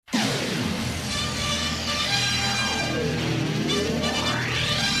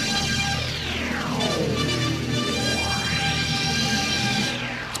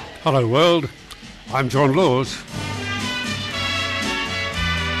Hello world, I'm John Laws.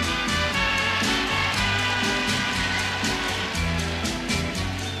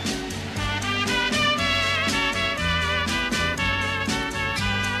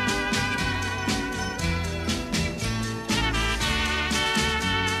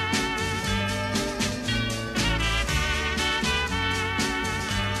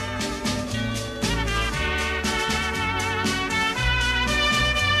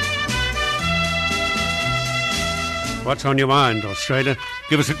 What's on your mind, Australia?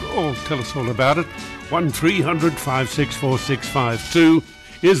 Give us a call. Tell us all about it. 1300 564 652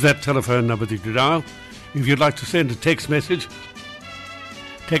 is that telephone number that you dial. If you'd like to send a text message,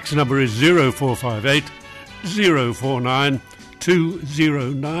 text number is 0458 049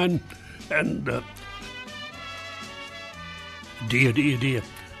 209. And dear,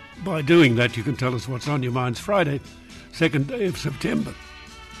 by doing that you can tell us what's on your mind. It's Friday, 2nd day of September.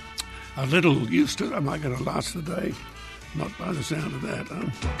 A little used to it. Am I going to last the day? Not by the sound of that,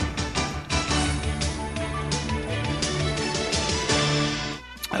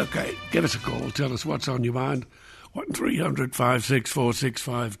 Okay, give us a call. Tell us what's on your mind. 1300 564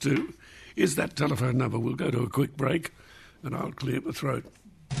 652 is that telephone number. We'll go to a quick break and I'll clear my throat.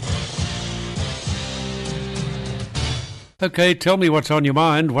 Okay, tell me what's on your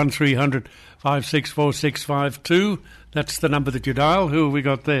mind. 1300 564 652. That's the number that you dial. Who have we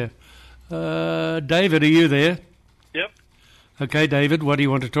got there? David, are you there? Yep. Okay, David, what do you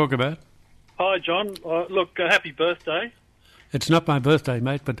want to talk about? Hi, John. Look, happy birthday. It's not my birthday,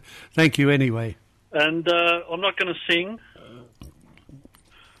 mate, but thank you anyway. And I'm not going to sing.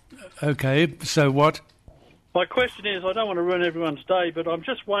 Okay, so what? My question is, I don't want to ruin everyone's day, but I'm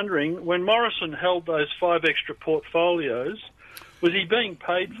just wondering, when Morrison held those 5 extra portfolios, was he being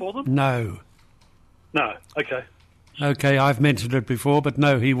paid for them? No. No, okay. Okay, I've mentioned it before, but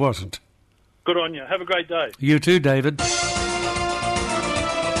no, he wasn't. Good on you. Have a great day. You too, David.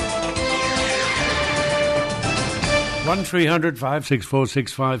 1300 564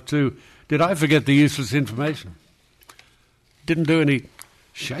 652. Did I forget the useless information? Didn't do any...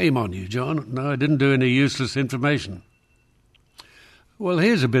 Shame on you, John. No, I didn't do any useless information. Well,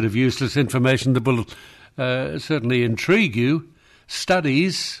 here's a bit of useless information that will certainly intrigue you.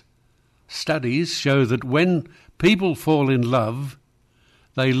 Studies show that when people fall in love,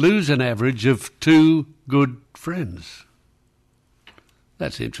 they lose an average of 2 good friends.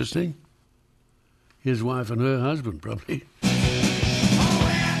 That's interesting. His wife and her husband, probably.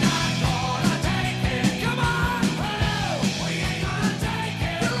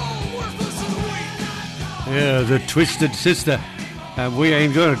 Yeah, the Twisted Sister. We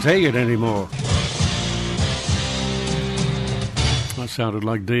ain't going to take it anymore. I sounded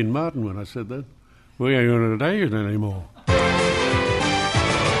like Dean Martin when I said that. We ain't going to take it anymore.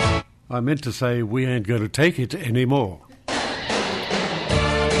 I meant to say, we ain't going to take it anymore.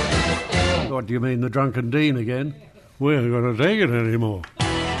 What do you mean, the drunken Dean again? We ain't going to take it anymore.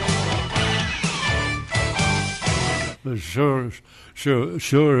 Sure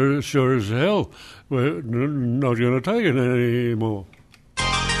as hell, we're not going to take it anymore.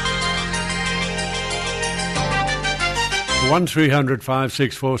 1300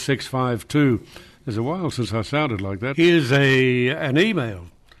 564 652. There's a while since I sounded like that. Here's an email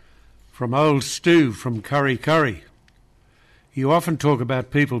from old Stu from Curry. You often talk about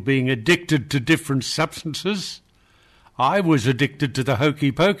people being addicted to different substances. I was addicted to the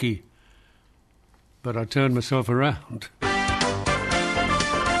hokey pokey, but I turned myself around.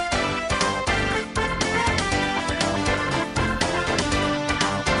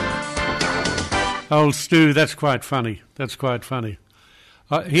 Old Stu, that's quite funny.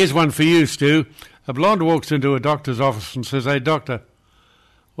 Here's one for you, Stu. A blonde walks into a doctor's office and says, "Hey, doctor,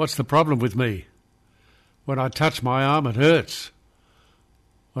 what's the problem with me? When I touch my arm, it hurts.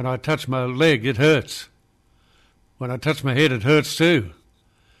 When I touch my leg, it hurts. When I touch my head, it hurts too.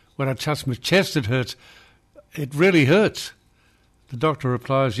 When I touch my chest, it hurts. It really hurts." The doctor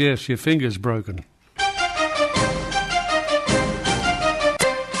replies, "Yes, your finger's broken."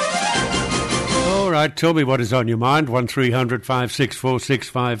 All right, tell me what is on your mind. 1300 564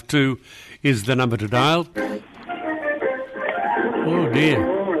 652 is the number to dial. Oh,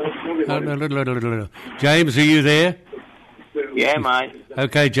 dear. James, are you there? Yeah, mate.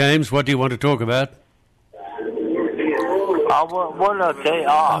 Okay, James, what do you want to talk about? What did I tell you?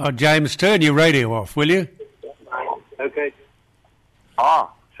 Oh, James, turn your radio off, will you? Okay. Oh,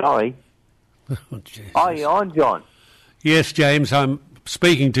 sorry. Oh, you're on, John? Yes, James, I'm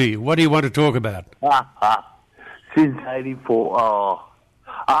speaking to you. What do you want to talk about? Since 84.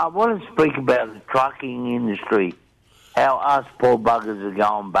 I want to speak about the trucking industry. how us poor buggers are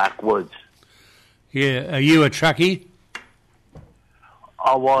going backwards. Yeah, are you a truckie?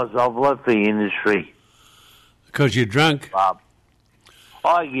 I've left the industry. Because you're drunk?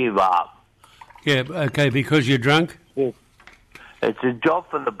 I give up. Yeah, okay, because you're drunk? Yeah. It's a job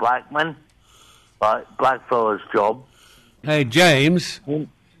for the black man, black fella's job. Hey, James.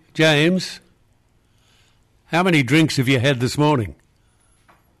 James, how many drinks have you had this morning?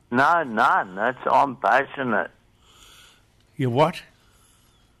 No, none. I'm passionate. You what?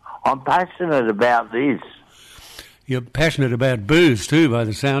 I'm passionate about this. You're passionate about booze too, by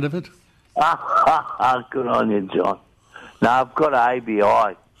the sound of it. Good on you, John. No, I've got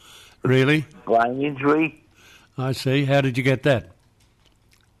ABI. Really? Brain injury. I see. How did you get that?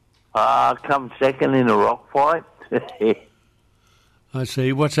 Come second in a rock fight. I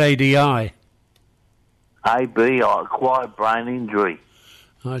see. What's ADI? ABI, acquired brain injury.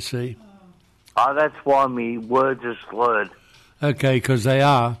 I see. Oh, that's why my words are slurred. Okay, because they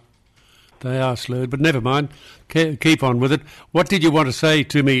are slurred, but never mind. Keep on with it. What did you want to say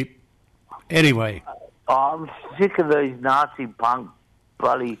to me anyway? I'm sick of these Nazi punk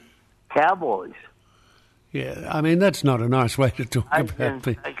bloody cowboys. Yeah, I mean, that's not a nice way to talk about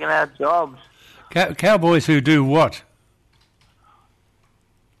people. Taking our jobs. Cowboys who do what?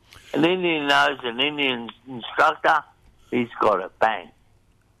 An Indian knows an Indian instructor, he's got it. Bang.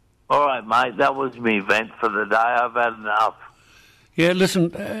 All right, mate, that was my event for the day. I've had enough. Yeah,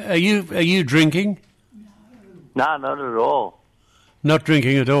 listen, are you drinking? No, not at all. Not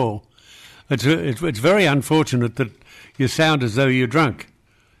drinking at all. It's very unfortunate that you sound as though you're drunk.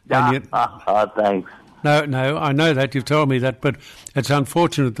 Thanks. No, I know that. You've told me that, but it's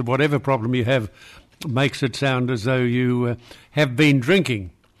unfortunate that whatever problem you have makes it sound as though you have been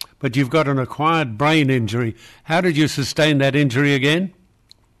drinking. But you've got an acquired brain injury. How did you sustain that injury again?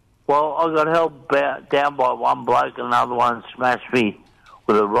 Well, I got held down by one bloke and another one smashed me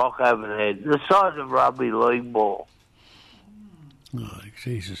with a rock over the head, the size of a rugby league ball. Oh,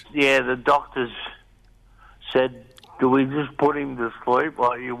 Jesus. Yeah, the doctors said, do we just put him to sleep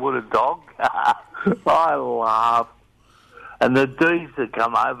like you would a dog? I laughed. And the dudes that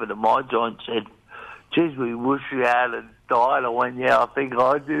come over to my joint said, geez, we wish you had died. I went, yeah, I think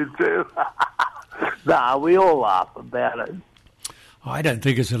I do too. Nah, we all laugh about it. I don't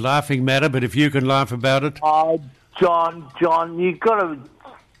think it's a laughing matter, but if you can laugh about it... Oh, John, you've got to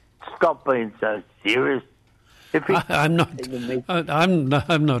stop being so serious. I'm not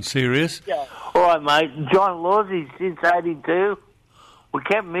serious. Yeah. All right, mate. John Lawzy, since 82, we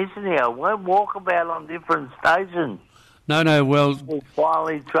kept missing you. We're walkabout on different stations. No, well... We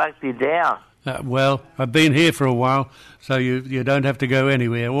finally tracked you down. Well, I've been here for a while, so you don't have to go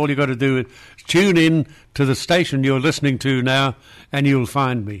anywhere. All you've got to do is tune in to the station you're listening to now, and you'll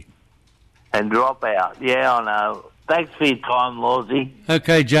find me. And drop out. Yeah, I know. Thanks for your time, Lawzy.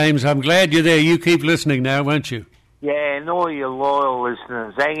 Okay, James, I'm glad you're there. You keep listening now, won't you? Yeah, and all your loyal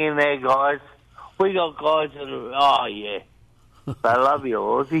listeners. Hang in there, guys. We got guys that are... Oh, yeah. I love you,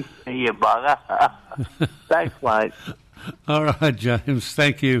 Lawzy. You bugger. Thanks, mate. All right, James.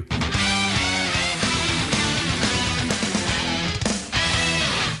 Thank you.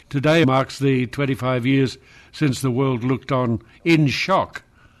 Today marks the 25 years since the world looked on in shock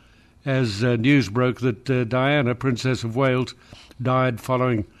as news broke that Diana, Princess of Wales, died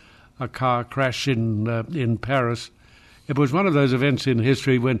following a car crash in Paris. It was one of those events in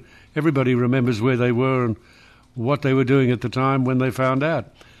history when everybody remembers where they were and what they were doing at the time when they found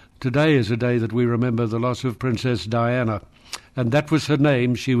out. Today is a day that we remember the loss of Princess Diana, and that was her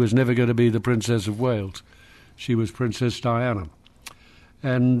name. She was never going to be the Princess of Wales. She was Princess Diana.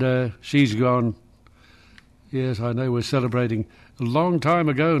 And she's gone. Yes, I know we're celebrating a long time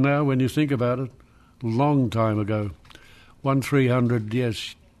ago now when you think about it. Long time ago. 1300,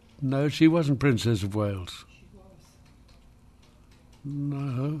 yes. No, she wasn't Princess of Wales.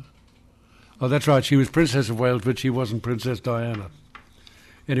 No. Oh, that's right, she was Princess of Wales, but she wasn't Princess Diana.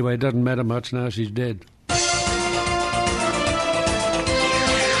 Anyway, it doesn't matter much now, she's dead.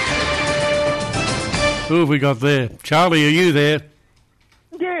 Who have we got there? Charlie, are you there?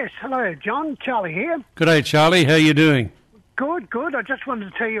 Yes, hello, John. Charlie here. Good day, Charlie. How you doing? Good. I just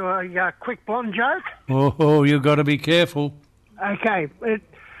wanted to tell you a quick blonde joke. Oh, you've got to be careful. Okay.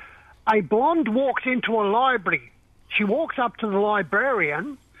 A blonde walks into a library. She walks up to the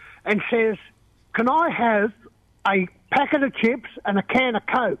librarian and says, can I have a packet of chips and a can of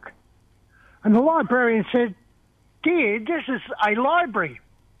Coke? And the librarian said, dear, this is a library.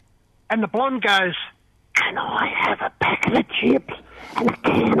 And the blonde goes, can I have a packet of chips and a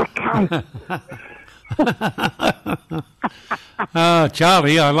can of Coke? Oh,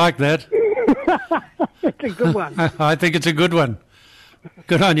 Charlie, I like that. a good one. I think it's a good one.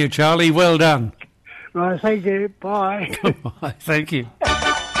 Good on you, Charlie. Well done. Right, thank you. Bye. Bye. Thank you.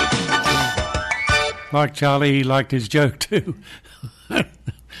 Like Charlie, he liked his joke too.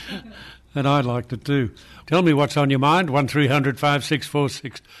 And I liked it too. Tell me what's on your mind. 1300 564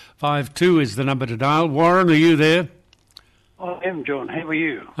 652 is the number to dial. Warren, are you there? I am, John. How are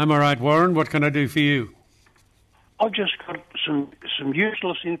you? I'm all right, Warren. What can I do for you? I've just got some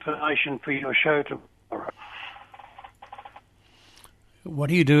useless information for your show tomorrow. What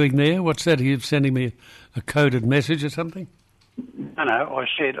are you doing there? What's that? Are you sending me a coded message or something? No, I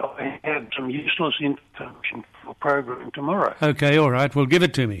said I had some useless information for program tomorrow. Okay, all right. Well, give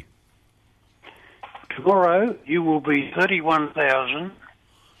it to me. Tomorrow you will be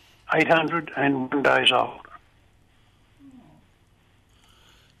 31,801 days old.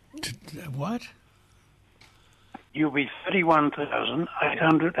 What? You'll be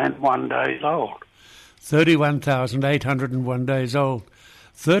 31,801 days old. 31,801 days old.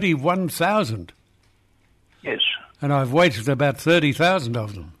 31,000? Yes. And I've waited about 30,000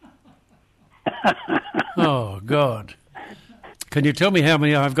 of them. Oh, God. Can you tell me how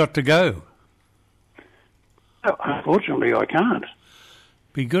many I've got to go? Oh, unfortunately, I can't.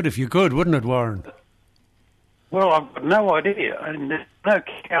 Be good if you could, wouldn't it, Warren? Well, I've got no idea. And there's no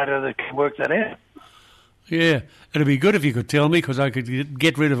calculator that can work that out. Yeah, it'd be good if you could tell me, because I could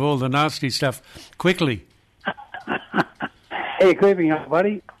get rid of all the nasty stuff quickly. How you keeping up,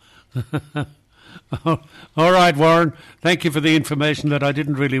 buddy? All right, Warren. Thank you for the information that I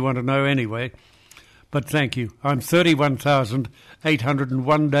didn't really want to know anyway. But thank you. I'm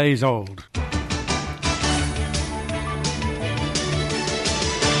 31,801 days old.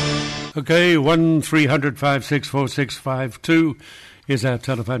 Okay, 1300 564 652 is our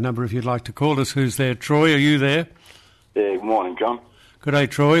telephone number if you'd like to call us. Who's there? Troy, are you there? Yeah, good morning, John. Good day,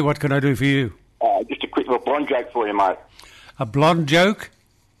 Troy. What can I do for you? Just a quick little blonde joke for you, mate. A blonde joke?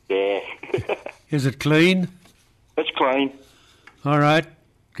 Yeah. Is it clean? It's clean. All right,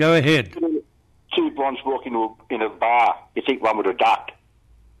 go ahead. Two blondes walk in a bar. You think one would have ducked.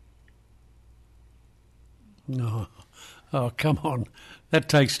 No. Oh, come on. That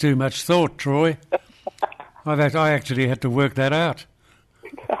takes too much thought, Troy. I actually had to work that out.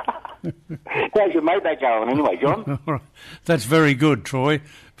 How's your mate that going anyway, John? All right. That's very good, Troy.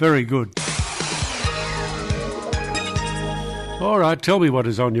 Very good. All right, tell me what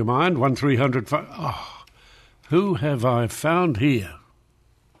is on your mind. 1300... Oh, who have I found here?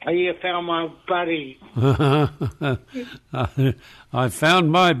 You found my buddy. I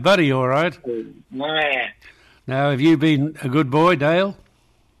found my buddy, all right. Yeah. Now, have you been a good boy, Dale?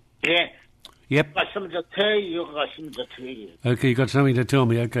 Yeah. Yep. I've got something to tell you. I've got something to tell you. Okay, you got something to tell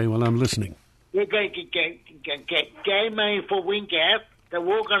me. Okay, well, I'm listening. We're going to get gay money for Wingate. They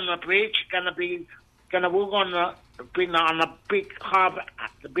walk on the bridge. Gonna walk on the big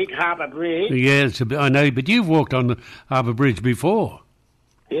harbour bridge. Yes, I know, but you've walked on the harbour bridge before.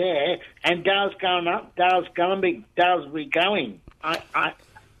 Yeah, and Dale's going up. Dale's be going.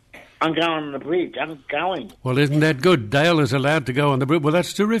 I'm going on the bridge. I'm going. Well, isn't that good? Dale is allowed to go on the bridge. Well,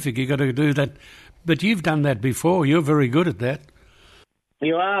 that's terrific. You've got to do that. But you've done that before. You're very good at that.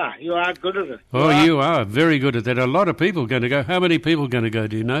 You are. You are good at it. You are very good at that. A lot of people are going to go. How many people are going to go,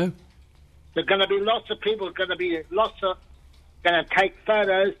 do you know? There's going to be lots of people. Going to take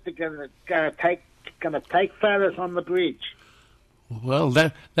photos. They're going to take photos on the bridge. Well,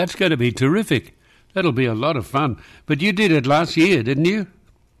 that's going to be terrific. That'll be a lot of fun. But you did it last year, didn't you?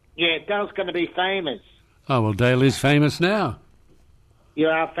 Yeah, Dale's going to be famous. Oh, well, Dale is famous now. You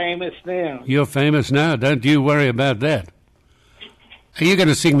are famous now. You're famous now. Don't you worry about that. Are you going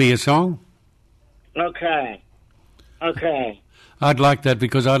to sing me a song? Okay. I'd like that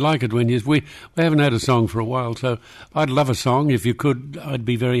because I like it when we haven't had a song for a while, so I'd love a song. If you could, I'd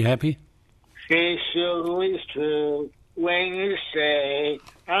be very happy. It sure is true when you say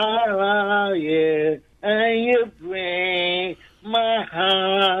I love you and you bring my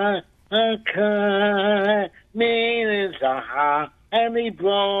heart meanings are hardly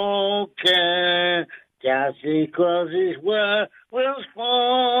broken just because his word was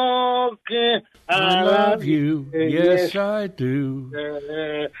spoken. I love you, yes I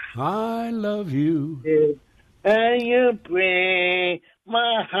do. I love you. And you bring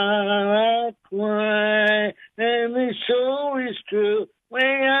my heart cry, and it so is true when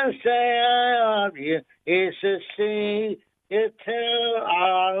I say I love you. It's a sin. You tell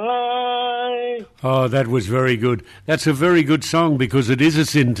our lie. Oh, that was very good. That's a very good song because it is a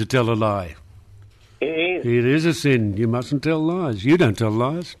sin to tell a lie. It is. It is a sin. You mustn't tell lies. You don't tell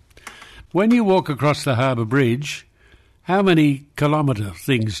lies. When you walk across the harbour bridge, how many kilometre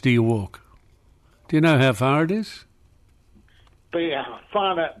things do you walk? Do you know how far it is? But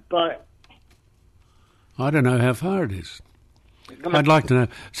I don't know how far it is. I'd like to know.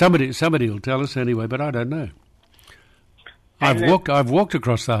 Somebody will tell us anyway, but I don't know. I've walked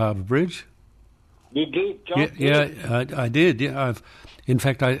across the Harbour Bridge. You did, John? Yeah, I did. Yeah, in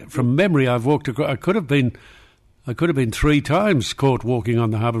fact, from memory, I've walked across. I could have been 3 times caught walking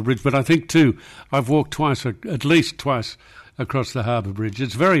on the Harbour Bridge, but I think 2. I've walked twice, at least twice, across the Harbour Bridge.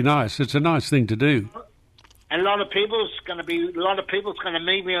 It's very nice. It's a nice thing to do. And a lot of people's going to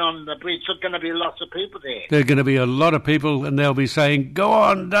meet me on the bridge. There's going to be lots of people there. There are going to be a lot of people, and they'll be saying, "Go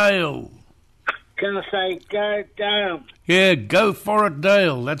on, Dale." Can I say, "Go Dale"? Yeah, go for it,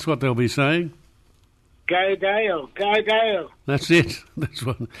 Dale. That's what they'll be saying. Go Dale, go Dale. That's it.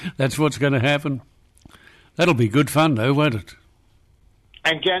 That's what's going to happen. That'll be good fun, though, won't it?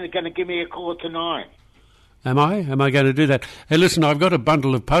 And Jan is going to give me a call tonight. Am I? Am I going to do that? Hey, listen, I've got a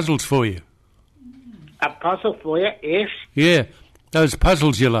bundle of puzzles for you. A puzzle for you, yes? Yeah, those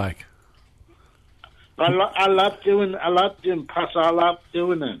puzzles you like. I love doing puzzles. I love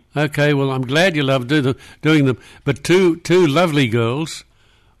doing them. Okay, well, I'm glad you love doing them. But two lovely girls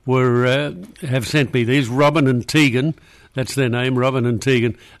have sent me these, Robin and Tegan. That's their name, Robin and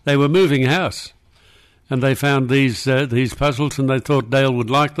Tegan. They were moving house, and they found these puzzles, and they thought Dale would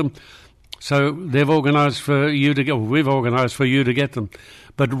like them. So they've organised for you to get. Well, we've organised for you to get them.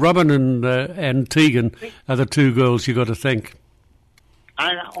 But Robin and Tegan are the 2 girls you got to thank.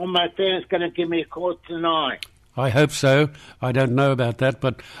 And all my friends going to give me a call tonight. I hope so. I don't know about that,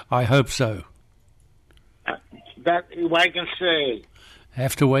 but I hope so. That wait and see.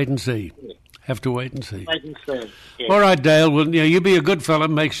 Have to wait and see. Have to wait and see. Wait and see. Yeah. All right, Dale. Well, you be a good fella.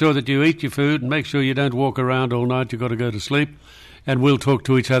 Make sure that you eat your food, and make sure you don't walk around all night. You've got to go to sleep. And we'll talk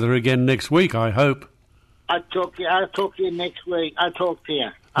to each other again next week, I hope. I'll talk to you next week. I'll talk to you.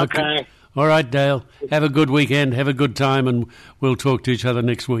 Okay. All right, Dale. Have a good weekend. Have a good time, and we'll talk to each other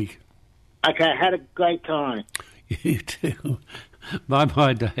next week. Okay. Had a great time. You too.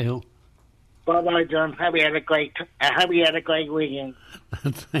 Bye-bye, Dale. Bye-bye, John. Hope you had a great weekend.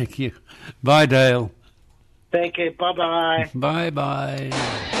 Thank you. Bye, Dale. Thank you. Bye-bye. Bye-bye.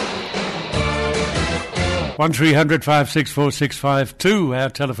 1300 564 652, our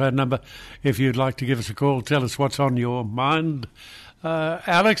telephone number. If you'd like to give us a call, tell us what's on your mind.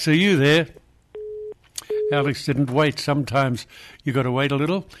 Alex, are you there? Alex didn't wait. Sometimes you got to wait a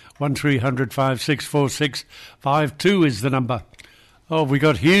little. 1300 564 652 is the number. Oh, we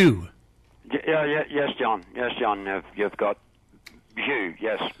got Hugh. Yes, John. Yes, John. You've got Hugh.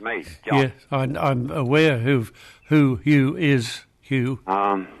 Yes, me, John. Yeah, I'm aware who Hugh is. Hugh.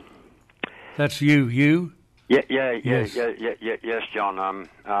 That's you. Hugh. Yes, John.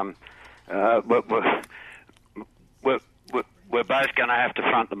 We're both going to have to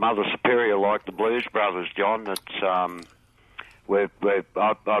front the Mother Superior like the Blues Brothers, John. It's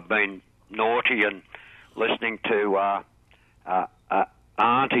I've been naughty and listening to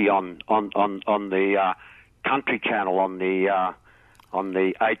Auntie on the Country Channel on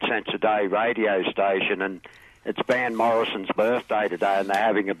the 8 cents a day radio station, and it's Van Morrison's birthday today, and they're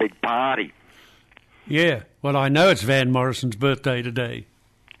having a big party. Yeah, well, I know it's Van Morrison's birthday today.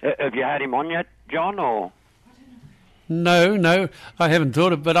 Have you had him on yet, John, or...? No, I haven't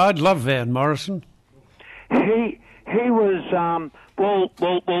thought of it, but I'd love Van Morrison. He was,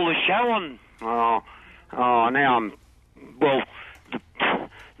 the show on... now I'm... Well,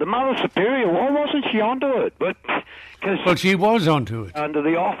 the Mother Superior, why wasn't she onto it? Well, she was onto it. Under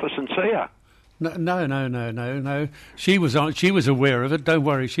the office and see her. No. She was aware of it. Don't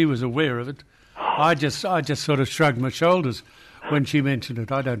worry, she was aware of it. I just sort of shrugged my shoulders when she mentioned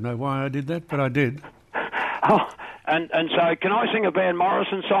it. I don't know why I did that, but I did. Oh, and so can I sing a Van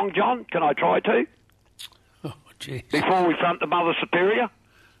Morrison song, John? Can I try to? Oh, jeez. Before we front the Mother Superior?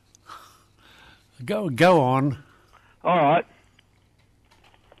 Go on. All right.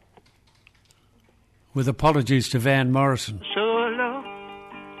 With apologies to Van Morrison. Solo,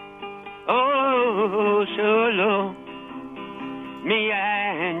 oh, solo, me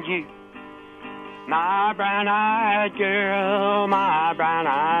and you, my brown-eyed girl, my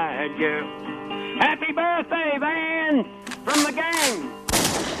brown-eyed girl. Happy birthday, Van, from the gang.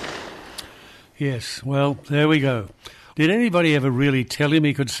 Yes, well, there we go. Did anybody ever really tell him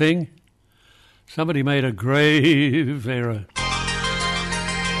he could sing? Somebody made a grave error.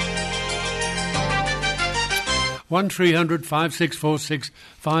 1300 564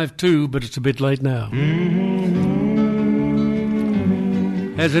 652, but it's a bit late now.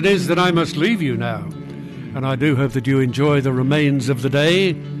 As it is that I must leave you now, and I do hope that you enjoy the remains of the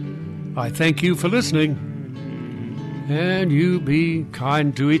day. I thank you for listening. and you be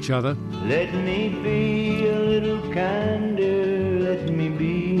kind to each other. Let me be a little kinder, let me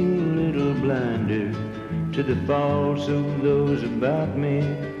be a little blinder to the faults of those about me.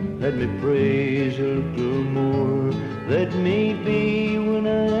 Let me praise a little more. Let me be, when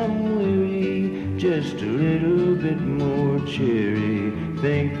I am weary, just a little bit more cheery.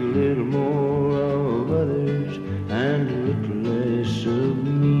 Think a little more of others and a little less of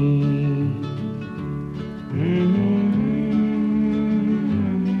me.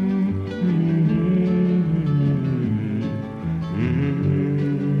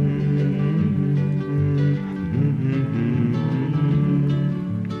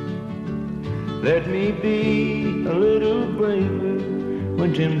 Let me be a little braver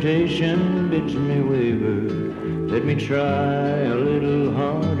when temptation bids me waver. Let me try a little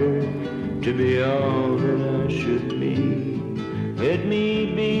harder to be all that I should be. Let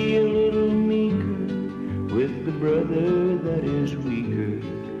me be a little meeker with the brother that is weaker.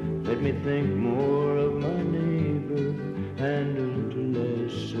 Let me think more of my neighbor and a little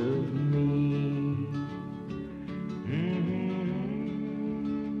less of me.